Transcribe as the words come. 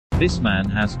This man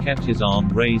has kept his arm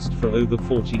raised for over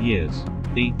 40 years.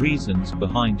 The reasons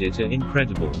behind it are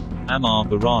incredible. Amar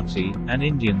Bharati, an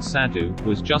Indian sadhu,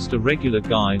 was just a regular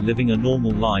guy living a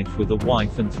normal life with a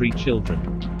wife and 3 children.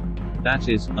 That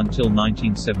is, until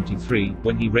 1973,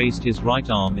 when he raised his right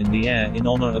arm in the air in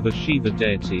honor of a Shiva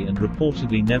deity and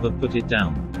reportedly never put it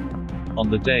down. On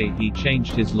the day he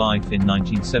changed his life in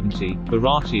 1970,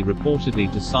 Bharati reportedly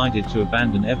decided to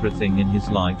abandon everything in his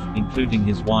life, including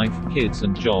his wife, kids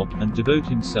and job, and devote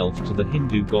himself to the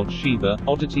Hindu god Shiva,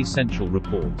 Oddity Central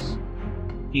reports.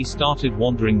 He started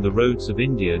wandering the roads of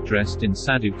India dressed in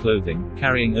sadhu clothing,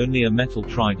 carrying only a metal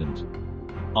trident.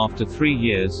 After 3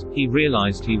 years, he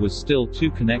realized he was still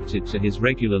too connected to his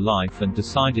regular life and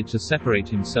decided to separate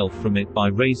himself from it by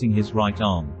raising his right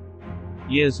arm.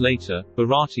 Years later,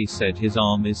 Bharati said his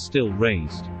arm is still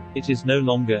raised. It is no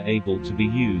longer able to be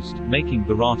used, making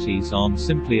Bharati's arm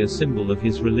simply a symbol of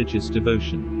his religious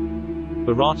devotion.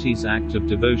 Bharati's act of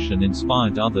devotion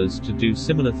inspired others to do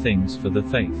similar things for the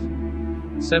faith.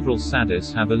 Several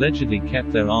sadhus have allegedly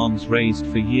kept their arms raised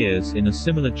for years in a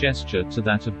similar gesture to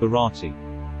that of Bharati.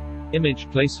 Image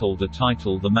placeholder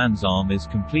title: The man's arm is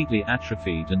completely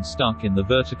atrophied and stuck in the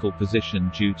vertical position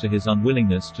due to his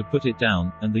unwillingness to put it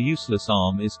down, and the useless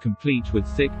arm is complete with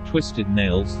thick, twisted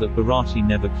nails that Bharati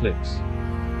never clips.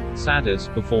 Sadhus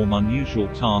perform unusual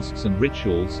tasks and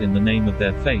rituals in the name of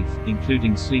their faith,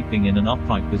 including sleeping in an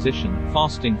upright position,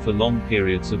 fasting for long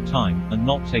periods of time, and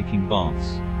not taking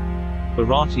baths.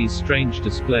 Bharati's strange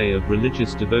display of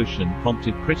religious devotion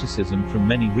prompted criticism from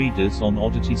many readers on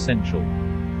Oddity Central.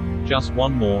 "Just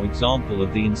one more example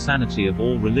of the insanity of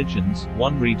all religions,"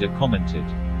 one reader commented.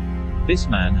 "This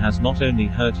man has not only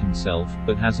hurt himself,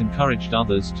 but has encouraged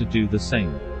others to do the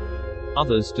same."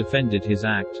 Others defended his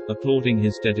act, applauding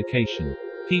his dedication.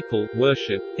 "People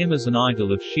worship him as an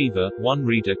idol of Shiva," one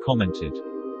reader commented.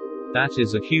 "That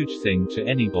is a huge thing to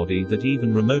anybody that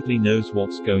even remotely knows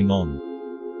what's going on.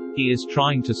 He is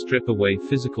trying to strip away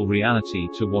physical reality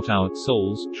to what our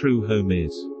soul's true home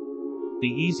is.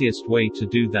 The easiest way to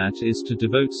do that is to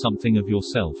devote something of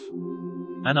yourself.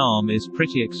 An arm is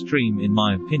pretty extreme in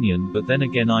my opinion, but then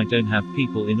again I don't have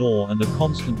people in awe and a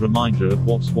constant reminder of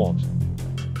what's what.